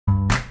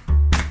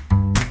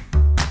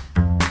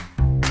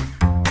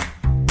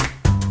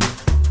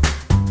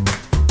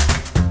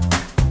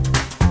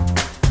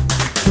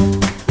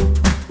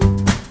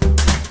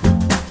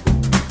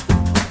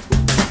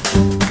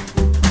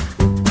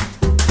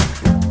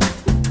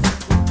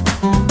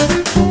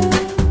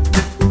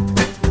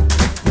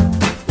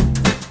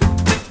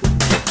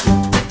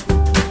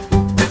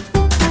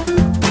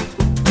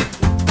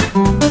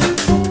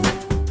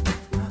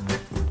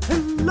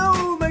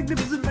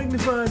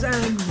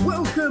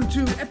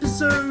to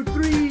episode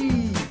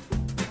 3.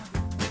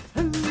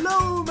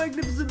 Hello,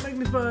 magnificent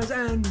magnifiers,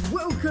 and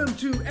welcome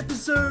to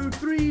episode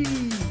 3.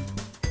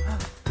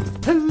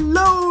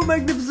 Hello,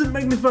 magnificent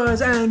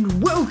magnifiers,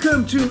 and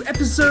welcome to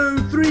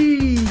episode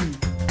 3.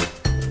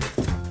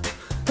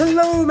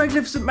 Hello,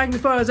 magnificent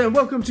magnifiers, and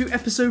welcome to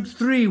episode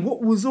 3.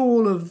 What was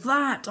all of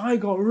that? I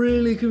got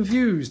really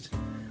confused.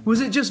 Was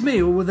it just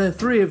me, or were there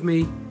 3 of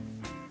me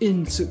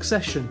in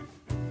succession?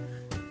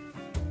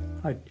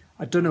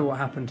 I don't know what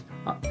happened.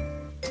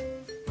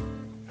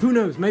 Who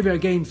knows? Maybe I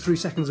gained 3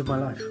 seconds of my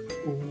life.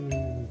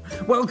 Ooh.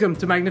 Welcome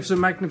to Magnificent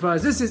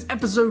Magnifiers. This is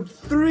episode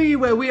 3,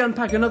 where we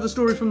unpack another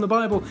story from the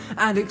Bible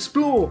and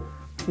explore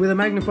with a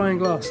magnifying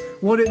glass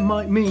what it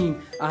might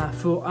mean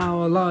for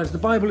our lives. The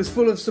Bible is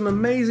full of some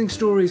amazing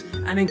stories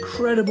and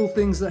incredible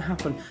things that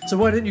happen. So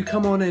why don't you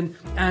come on in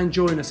and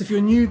join us? If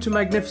you're new to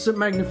Magnificent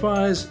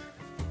Magnifiers,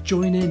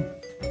 join in.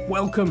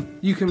 Welcome.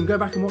 You can go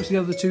back and watch the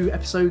other 2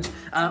 episodes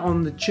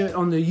on the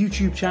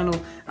YouTube channel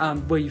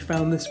where you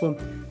found this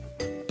one.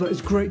 But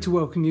it's great to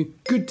welcome you.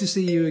 Good to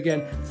see you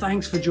again.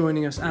 Thanks for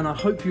joining us, and I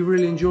hope you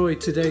really enjoy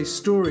today's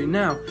story.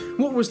 Now,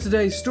 what was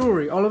today's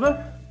story,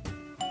 Oliver?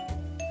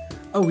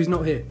 Oh, he's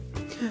not here.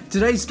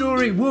 Today's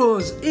story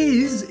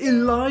is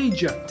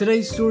Elijah.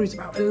 Today's story is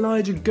about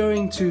Elijah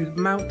going to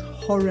Mount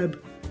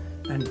Horeb,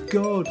 and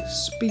God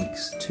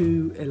speaks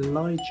to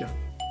Elijah.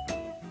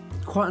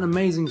 Quite an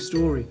amazing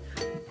story.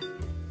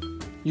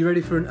 You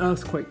ready for an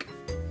earthquake?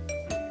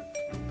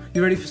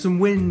 You ready for some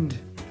wind?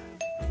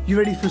 You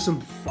ready for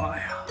some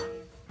fire?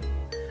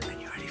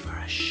 And you ready for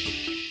a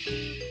shh?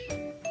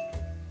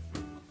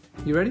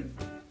 You ready?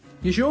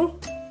 You sure?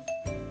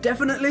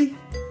 Definitely?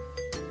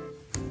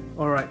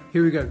 Alright,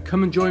 here we go.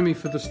 Come and join me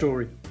for the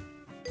story.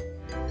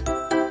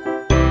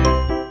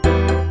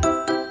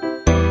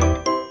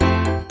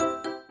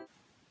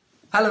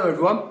 Hello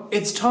everyone,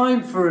 it's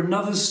time for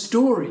another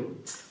story.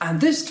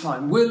 And this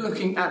time we're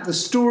looking at the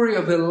story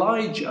of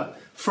Elijah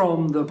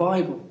from the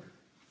Bible.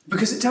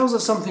 Because it tells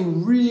us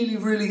something really,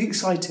 really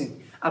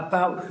exciting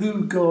about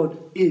who God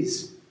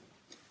is.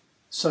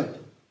 So,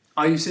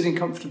 are you sitting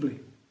comfortably?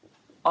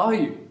 Are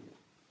you?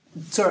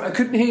 Sorry, I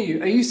couldn't hear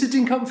you. Are you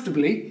sitting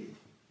comfortably?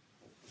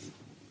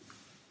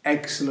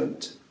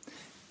 Excellent.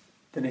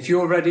 Then if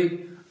you're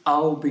ready,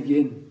 I'll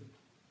begin.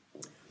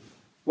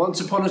 Once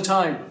upon a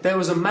time, there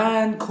was a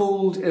man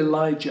called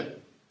Elijah.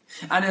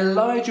 And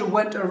Elijah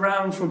went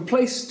around from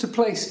place to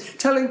place,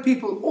 telling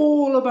people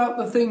all about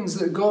the things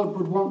that God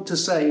would want to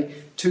say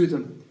to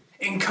them,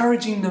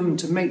 encouraging them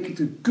to make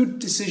the good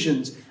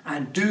decisions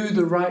and do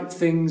the right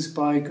things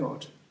by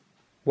God.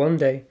 One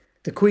day,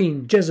 the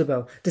queen,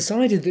 Jezebel,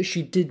 decided that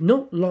she did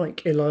not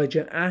like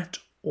Elijah at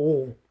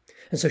all.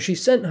 And so she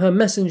sent her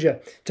messenger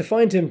to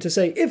find him to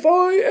say, "If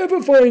I ever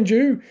find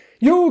you,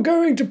 you're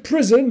going to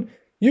prison.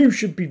 You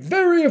should be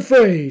very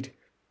afraid."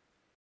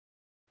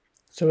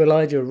 So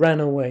Elijah ran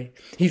away.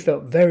 He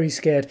felt very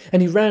scared,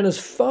 and he ran as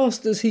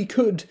fast as he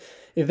could.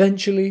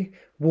 Eventually,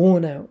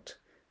 worn out,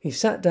 he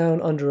sat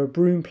down under a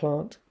broom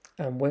plant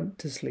and went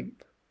to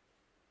sleep.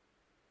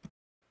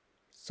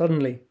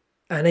 Suddenly,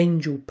 an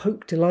angel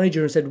poked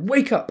Elijah and said,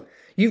 "Wake up!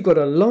 You've got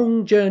a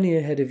long journey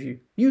ahead of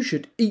you. You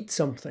should eat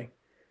something."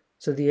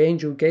 So the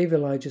angel gave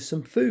Elijah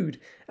some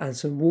food and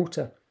some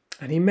water,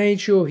 and he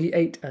made sure he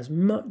ate as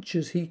much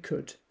as he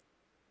could.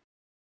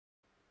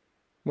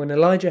 When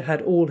Elijah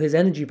had all his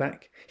energy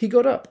back, he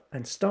got up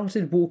and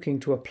started walking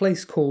to a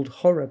place called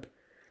Horeb.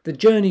 The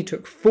journey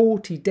took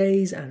 40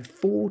 days and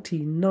 40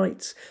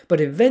 nights, but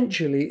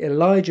eventually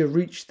Elijah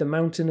reached the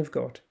mountain of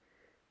God.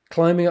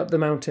 Climbing up the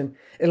mountain,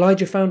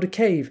 Elijah found a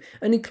cave,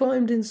 and he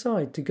climbed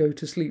inside to go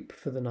to sleep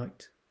for the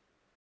night.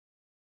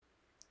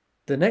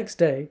 The next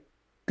day,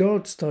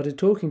 God started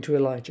talking to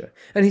Elijah,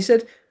 and he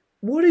said,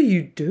 "What are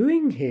you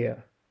doing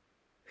here?"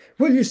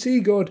 "Well, you see,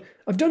 God,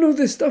 I've done all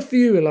this stuff for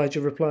you,"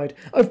 Elijah replied.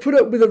 "I've put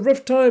up with a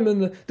rough time,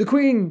 and the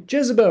queen,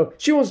 Jezebel,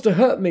 she wants to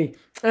hurt me,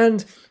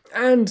 and...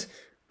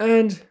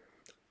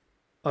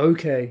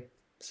 "Okay,"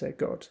 said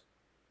God.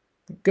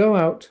 "Go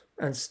out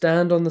and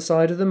stand on the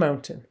side of the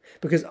mountain,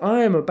 because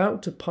I am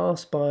about to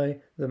pass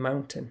by the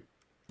mountain."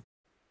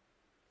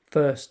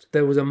 First,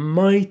 there was a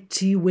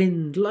mighty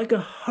wind, like a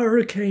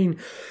hurricane.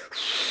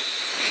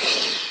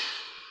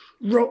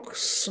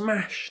 Rocks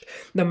smashed,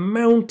 the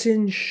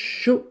mountain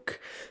shook.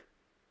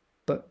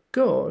 But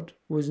God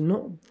was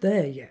not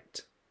there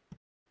yet.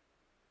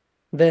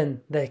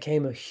 Then there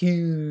came a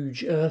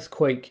huge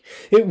earthquake.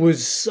 It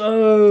was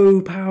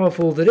so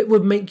powerful that it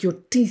would make your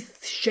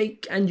teeth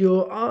shake and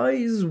your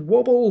eyes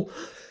wobble.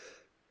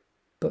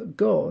 But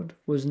God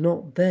was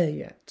not there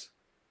yet.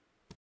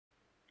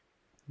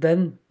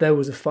 Then there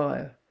was a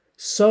fire,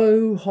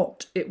 so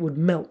hot it would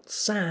melt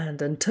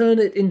sand and turn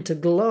it into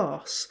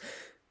glass.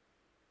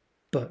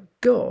 But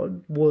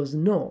God was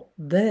not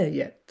there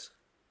yet.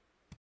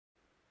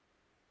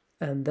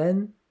 And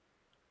then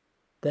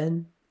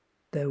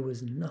there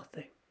was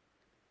nothing.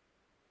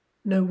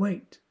 No,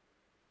 wait,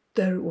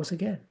 there it was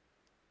again.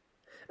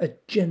 A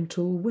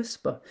gentle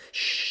whisper.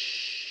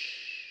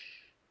 Shh.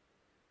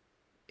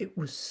 It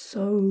was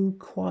so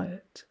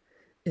quiet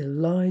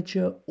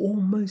Elijah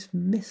almost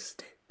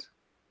missed it.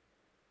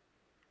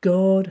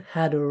 God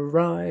had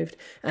arrived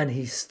and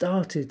he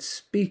started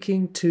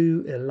speaking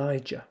to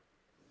Elijah.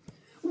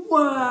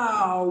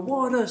 Wow,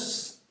 what a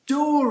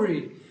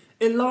story!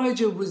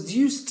 Elijah was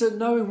used to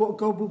knowing what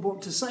God would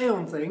want to say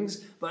on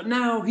things, but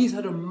now he's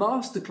had a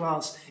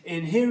masterclass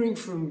in hearing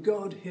from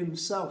God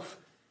himself.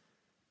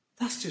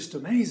 That's just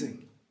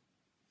amazing.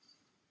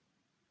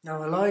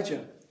 Now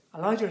Elijah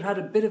had had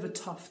a bit of a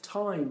tough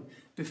time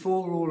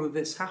before all of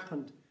this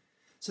happened.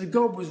 So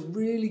God was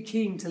really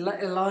keen to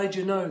let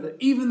Elijah know that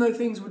even though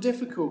things were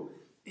difficult,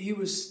 he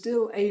was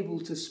still able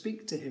to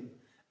speak to him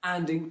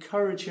and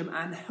encourage him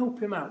and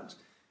help him out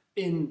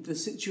in the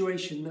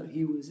situation that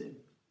he was in.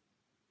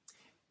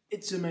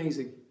 It's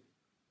amazing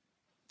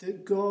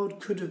that God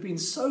could have been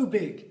so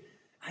big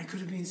and could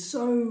have been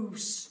so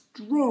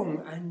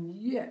strong, and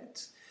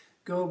yet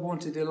God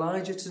wanted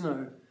Elijah to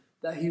know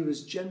that he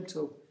was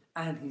gentle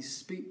and he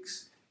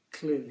speaks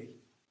clearly.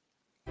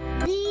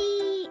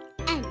 The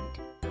end.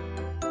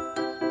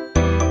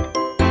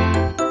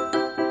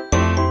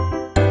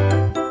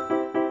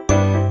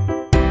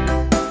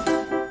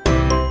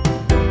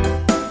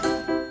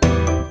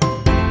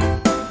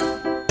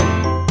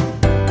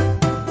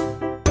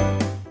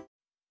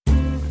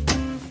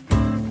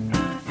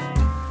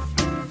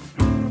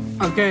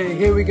 Okay,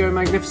 here we go,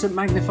 Magnificent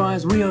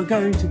Magnifiers. We are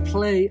going to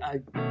play a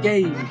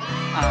game.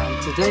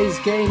 And today's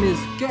game is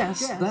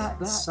Guess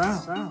That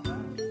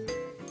Sound.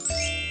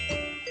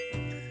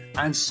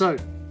 And so,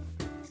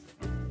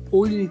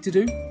 all you need to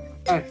do,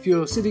 if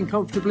you're sitting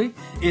comfortably,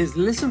 is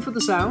listen for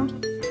the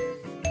sound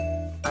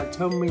and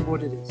tell me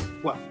what it is.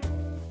 Well,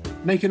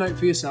 make a note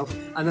for yourself,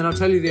 and then I'll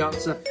tell you the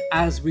answer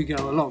as we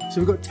go along. So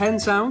we've got 10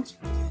 sounds,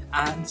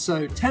 and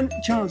so 10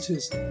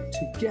 chances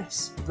to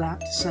guess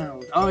that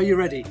sound. Are you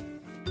ready?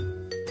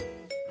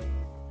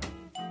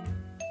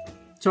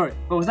 Sorry,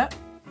 what was that?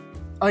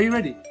 Are you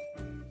ready?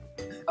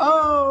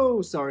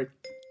 Oh, sorry.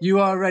 You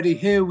are ready.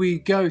 Here we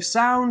go.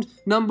 Sound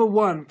number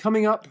 1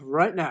 coming up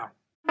right now.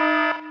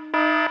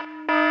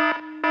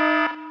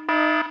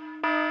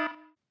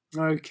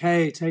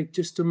 Okay, take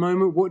just a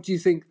moment. What do you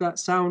think that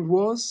sound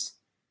was?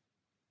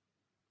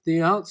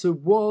 The answer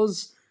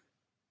was,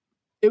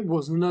 it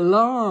was an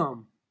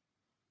alarm.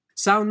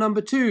 Sound number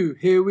 2,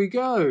 here we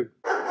go.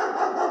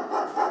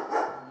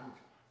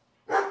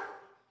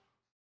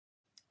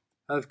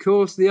 Of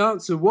course, the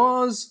answer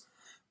was,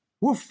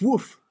 woof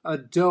woof, a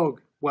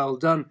dog. Well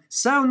done.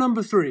 Sound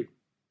number 3.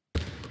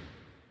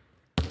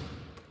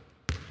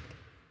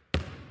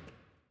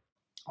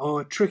 Oh,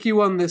 a tricky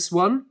one, this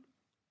one.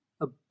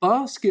 A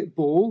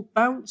basketball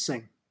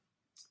bouncing.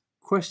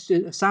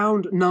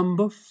 Sound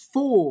number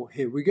 4.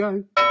 Here we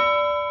go.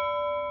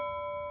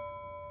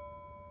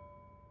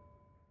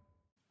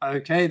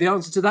 Okay, the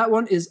answer to that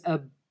one is a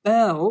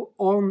bell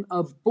on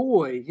a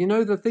buoy. You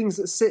know, the things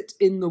that sit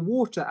in the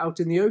water out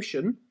in the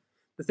ocean?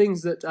 The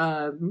things that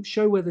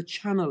show where the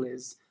channel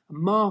is.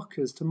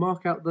 Markers to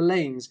mark out the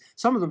lanes.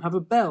 Some of them have a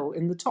bell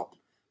in the top.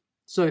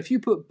 So if you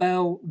put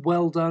bell,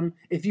 well done.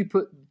 If you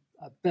put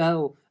a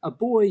bell, a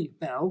buoy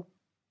bell,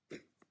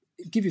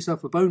 give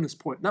yourself a bonus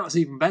point. That's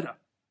even better.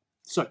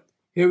 So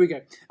here we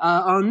go.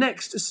 Our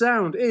next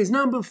sound is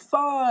number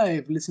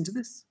 5. Listen to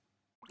this.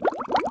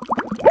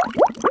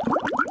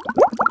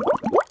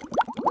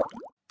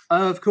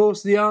 Of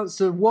course, the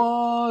answer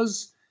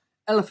was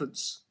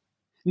elephants.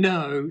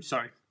 No,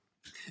 sorry.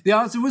 The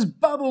answer was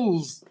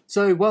bubbles.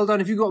 So well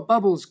done if you got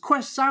bubbles.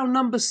 Sound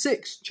number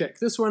 6. Check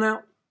this one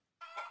out.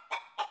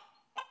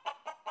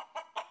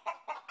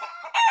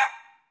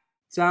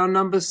 Sound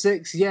number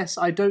 6. Yes,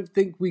 I don't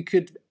think we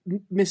could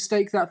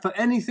mistake that for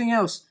anything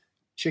else.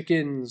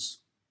 Chickens.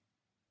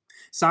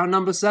 Sound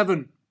number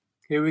 7.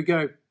 Here we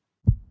go.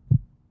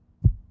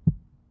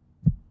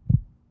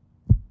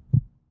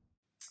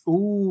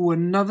 Ooh,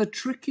 another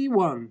tricky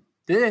one.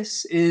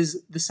 This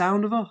is the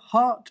sound of a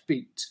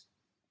heartbeat.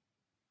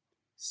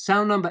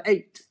 Sound number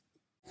 8.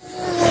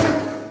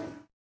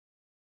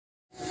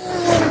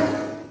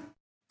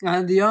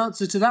 And the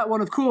answer to that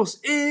one, of course,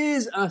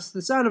 is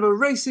the sound of a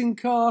racing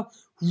car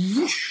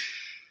whoosh,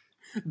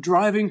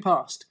 driving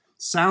past.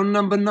 Sound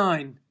number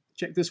 9.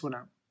 Check this one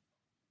out.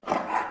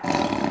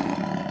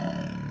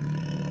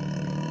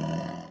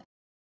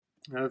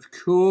 Of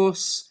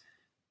course,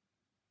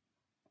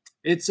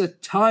 it's a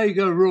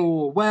tiger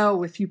roar.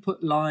 Well, if you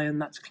put lion,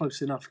 that's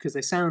close enough because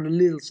they sound a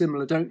little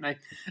similar, don't they?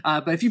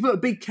 But if you put a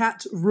big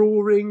cat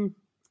roaring,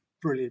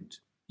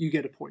 brilliant. You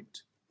get a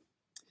point.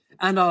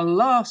 And our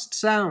last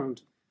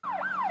sound.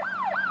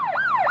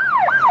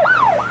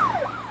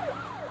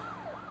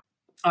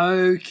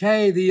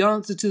 Okay, the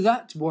answer to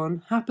that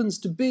one happens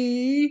to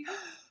be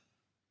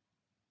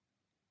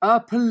a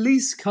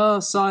police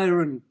car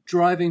siren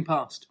driving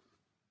past.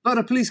 But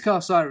a police car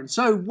siren.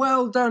 So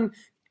well done.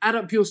 Add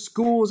up your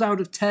scores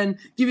out of 10.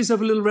 Give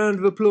yourself a little round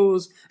of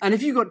applause. And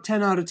if you got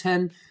 10 out of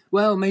 10,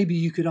 well, maybe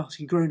you could ask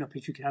your grown-up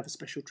if you could have a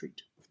special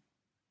treat.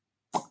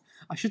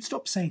 I should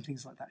stop saying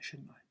things like that,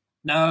 shouldn't I?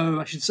 No,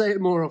 I should say it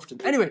more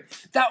often. Anyway,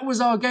 that was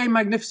our game,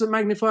 Magnificent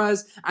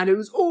Magnifiers, and it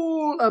was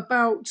all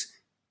about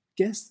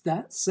Guess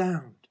that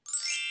sound.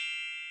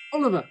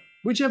 Oliver,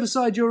 whichever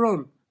side you're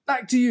on,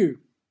 back to you.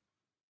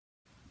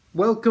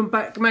 Welcome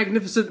back,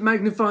 magnificent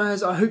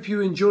magnifiers. I hope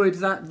you enjoyed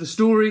that. The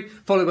story,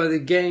 followed by the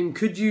game.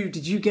 Did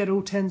you get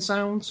all 10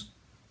 sounds?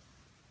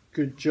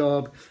 Good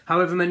job.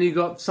 However many you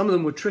got, some of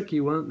them were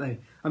tricky, weren't they?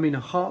 I mean, a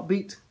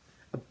heartbeat,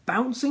 a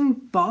bouncing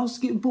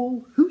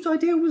basketball. Whose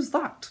idea was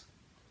that?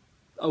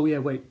 Oh yeah,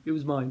 wait, it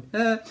was mine.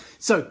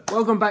 So,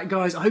 welcome back,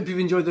 guys. I hope you've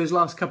enjoyed those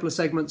last couple of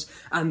segments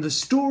and the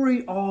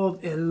story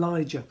of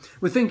Elijah.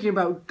 We're thinking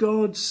about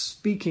God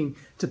speaking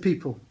to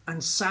people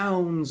and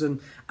sounds and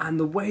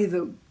the way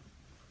that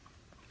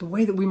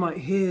we might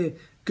hear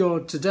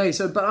God today.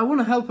 But I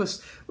want to help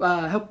us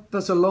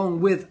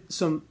along with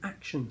some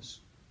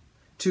actions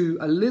to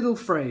a little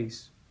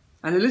phrase,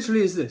 and it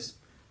literally is this: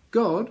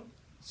 God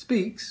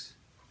speaks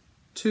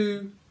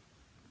to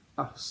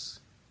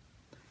us.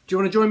 Do you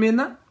want to join me in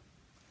that?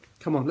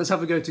 Come on, let's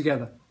have a go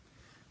together.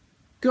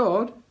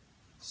 God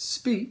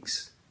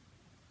speaks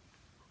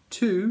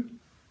to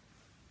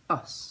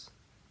us.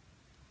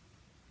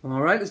 All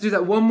right, let's do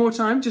that one more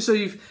time, just so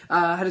you've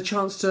had a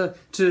chance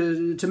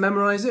to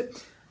memorize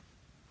it.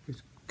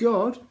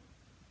 God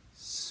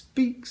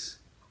speaks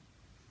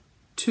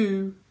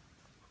to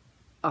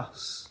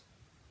us.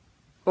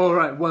 All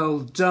right, well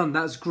done.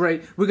 That's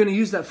great. We're going to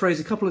use that phrase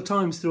a couple of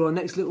times through our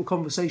next little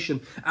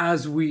conversation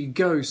as we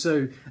go.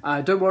 So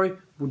don't worry,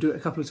 we'll do it a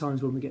couple of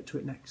times when we get to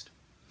it next.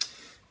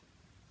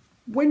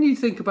 When you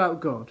think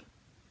about God,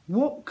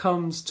 what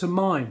comes to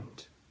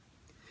mind?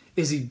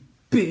 Is he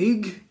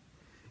big?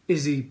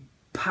 Is he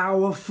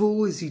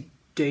powerful? Is he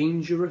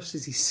dangerous?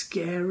 Is he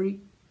scary?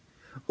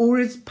 Or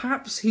is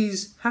perhaps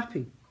he's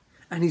happy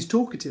and he's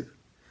talkative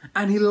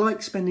and he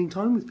likes spending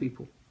time with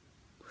people?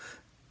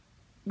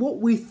 What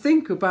we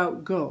think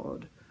about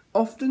God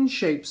often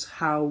shapes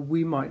how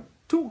we might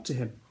talk to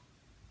him.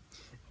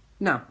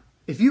 Now,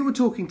 if you were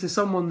talking to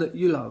someone that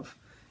you love,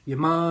 your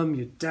mum,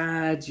 your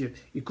dad, your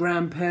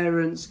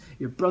grandparents,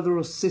 your brother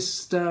or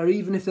sister,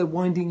 even if they're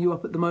winding you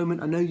up at the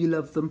moment, I know you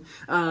love them,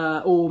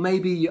 or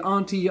maybe your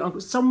auntie, your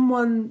uncle,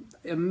 someone,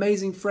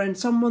 amazing friend,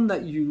 someone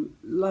that you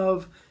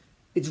love,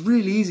 it's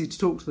really easy to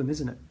talk to them,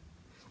 isn't it?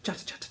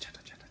 Chatter, chatter, chatter,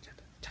 chatter,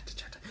 chatter, chatter,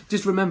 chatter.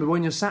 Just remember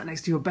when you're sat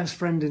next to your best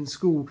friend in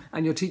school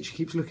and your teacher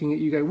keeps looking at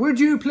you going, "Would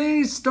you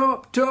please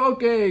stop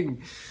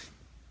talking?"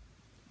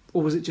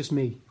 Or was it just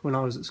me when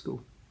I was at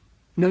school?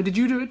 No, did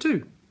you do it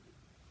too?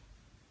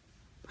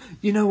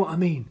 You know what I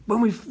mean.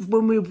 When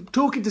we're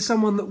talking to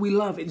someone that we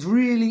love, it's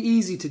really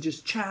easy to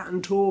just chat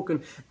and talk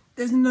and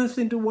there's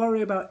nothing to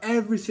worry about.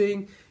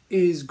 Everything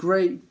is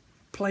great.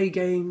 Play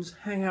games,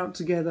 hang out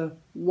together,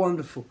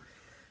 wonderful.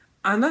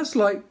 And that's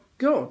like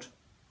God.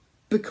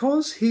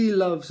 Because he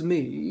loves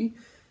me,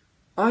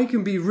 I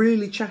can be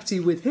really chatty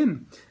with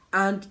him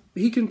and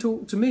he can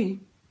talk to me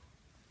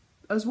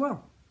as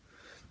well.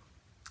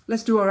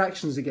 Let's do our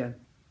actions again.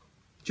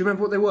 Do you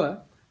remember what they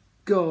were?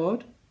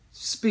 God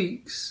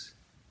speaks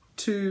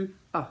to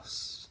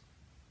us.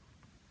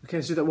 Okay,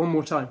 let's do that one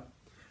more time.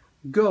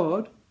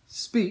 God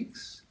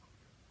speaks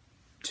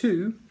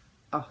to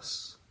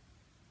us.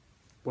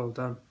 Well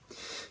done.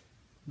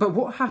 But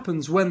what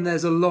happens when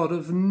there's a lot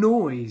of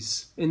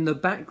noise in the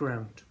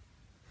background?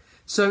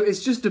 So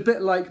it's just a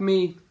bit like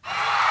me.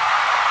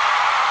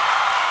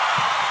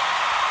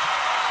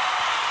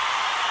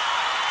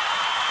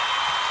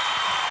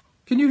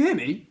 Can you hear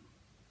me?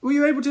 Were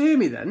you able to hear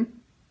me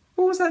then?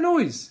 What was that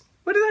noise?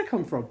 Where did that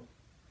come from?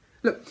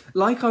 Look,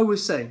 like I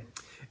was saying,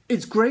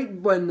 it's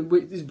great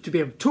to be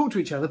able to talk to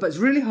each other, but it's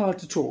really hard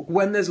to talk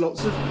when there's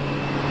lots of...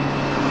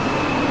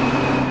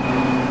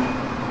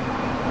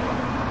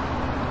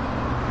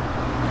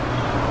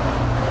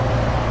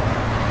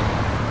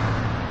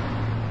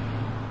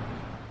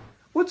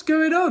 What's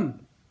going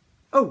on?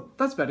 Oh,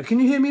 that's better. Can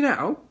you hear me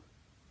now?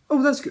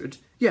 Oh, that's good.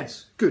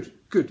 Yes, good.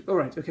 All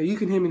right, okay, you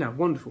can hear me now.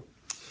 Wonderful.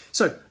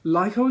 So,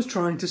 like I was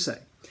trying to say,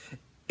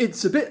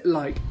 it's a bit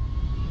like...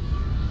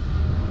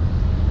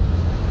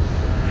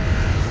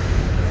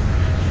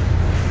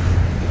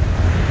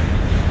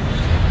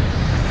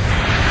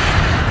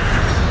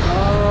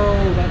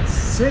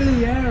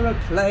 Silly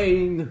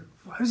aeroplane.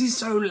 Why is he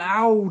so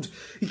loud?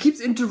 He keeps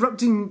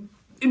interrupting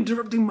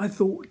my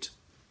thought.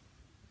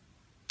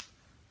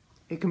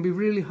 It can be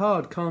really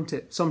hard, can't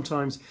it,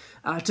 sometimes,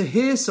 to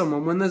hear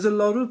someone when there's a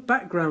lot of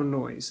background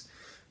noise.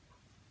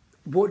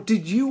 What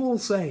did you all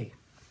say?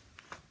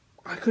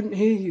 I couldn't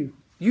hear you.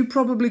 You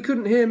probably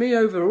couldn't hear me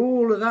over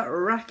all of that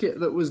racket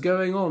that was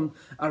going on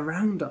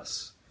around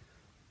us.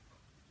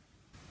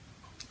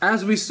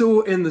 As we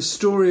saw in the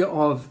story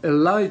of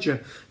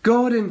Elijah,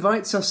 God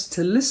invites us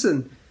to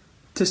listen,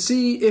 to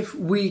see if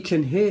we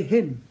can hear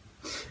him.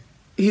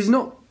 He's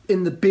not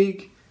in the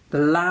big, the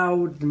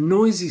loud, the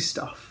noisy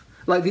stuff,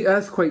 like the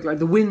earthquake, like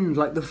the wind,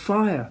 like the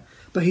fire,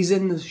 but he's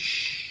in the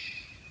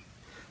shh,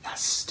 that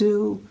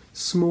still,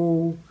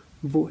 small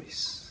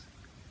voice.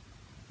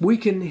 We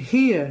can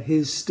hear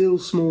his still,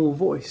 small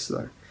voice,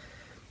 though.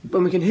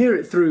 And we can hear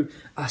it through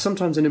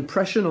sometimes an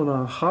impression on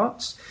our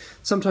hearts,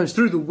 sometimes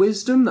through the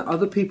wisdom that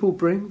other people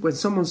bring. When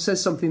someone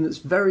says something that's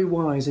very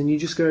wise and you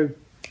just go,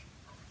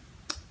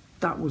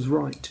 that was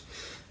right.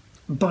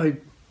 By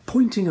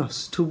pointing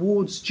us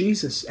towards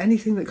Jesus.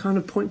 Anything that kind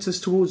of points us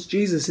towards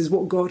Jesus is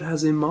what God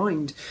has in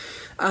mind.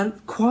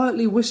 And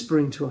quietly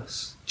whispering to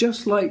us,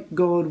 just like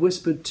God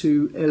whispered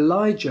to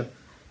Elijah.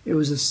 It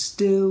was a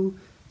still,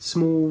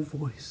 small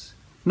voice.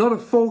 Not a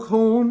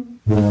foghorn,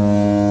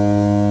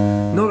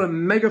 not a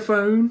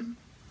megaphone,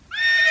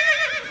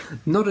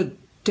 not a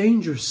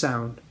dangerous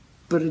sound,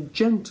 but a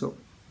gentle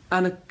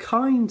and a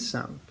kind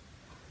sound.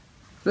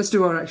 Let's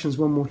do our actions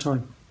one more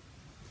time.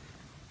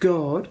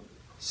 God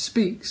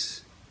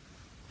speaks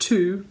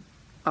to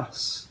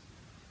us.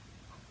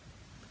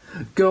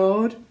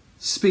 God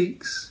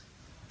speaks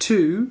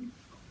to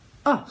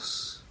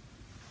us.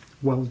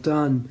 Well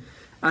done.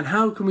 And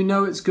how can we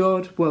know it's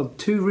God? Well,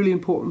 two really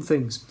important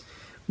things.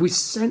 We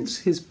sense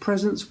his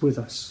presence with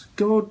us.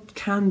 God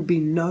can be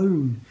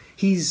known.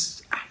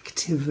 He's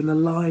active and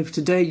alive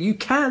today. You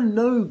can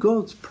know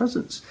God's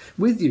presence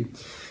with you.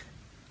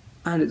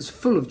 And it's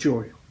full of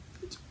joy.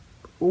 It's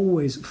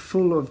always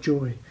full of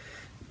joy.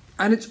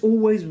 And it's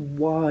always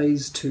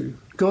wise too.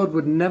 God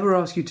would never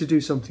ask you to do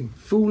something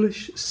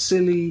foolish,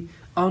 silly,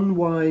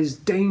 unwise,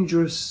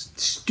 dangerous,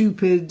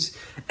 stupid,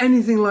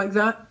 anything like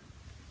that.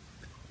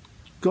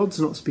 God's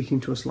not speaking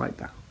to us like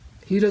that.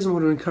 He doesn't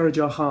want to encourage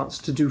our hearts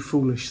to do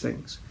foolish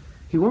things.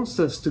 He wants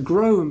us to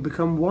grow and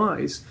become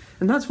wise.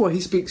 And that's why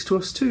he speaks to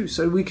us too,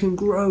 so we can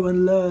grow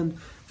and learn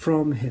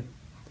from him.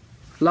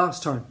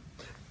 Last time,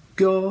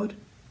 God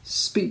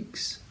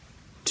speaks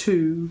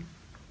to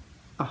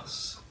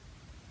us.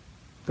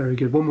 Very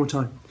good. One more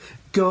time.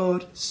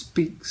 God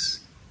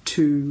speaks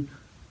to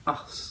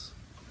us.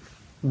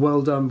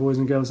 Well done, boys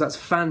and girls. That's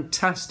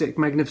fantastic,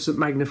 magnificent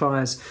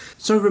magnifiers.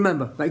 So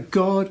remember that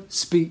God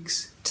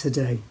speaks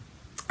today.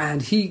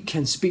 And he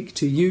can speak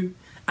to you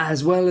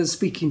as well as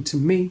speaking to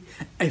me.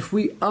 If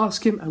we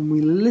ask him and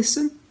we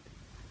listen,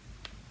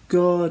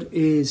 God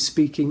is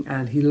speaking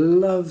and he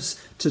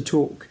loves to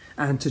talk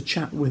and to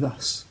chat with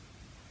us.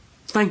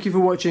 Thank you for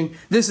watching.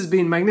 This has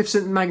been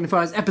Magnificent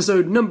Magnifiers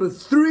episode number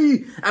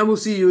 3, and we'll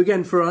see you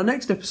again for our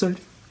next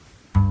episode.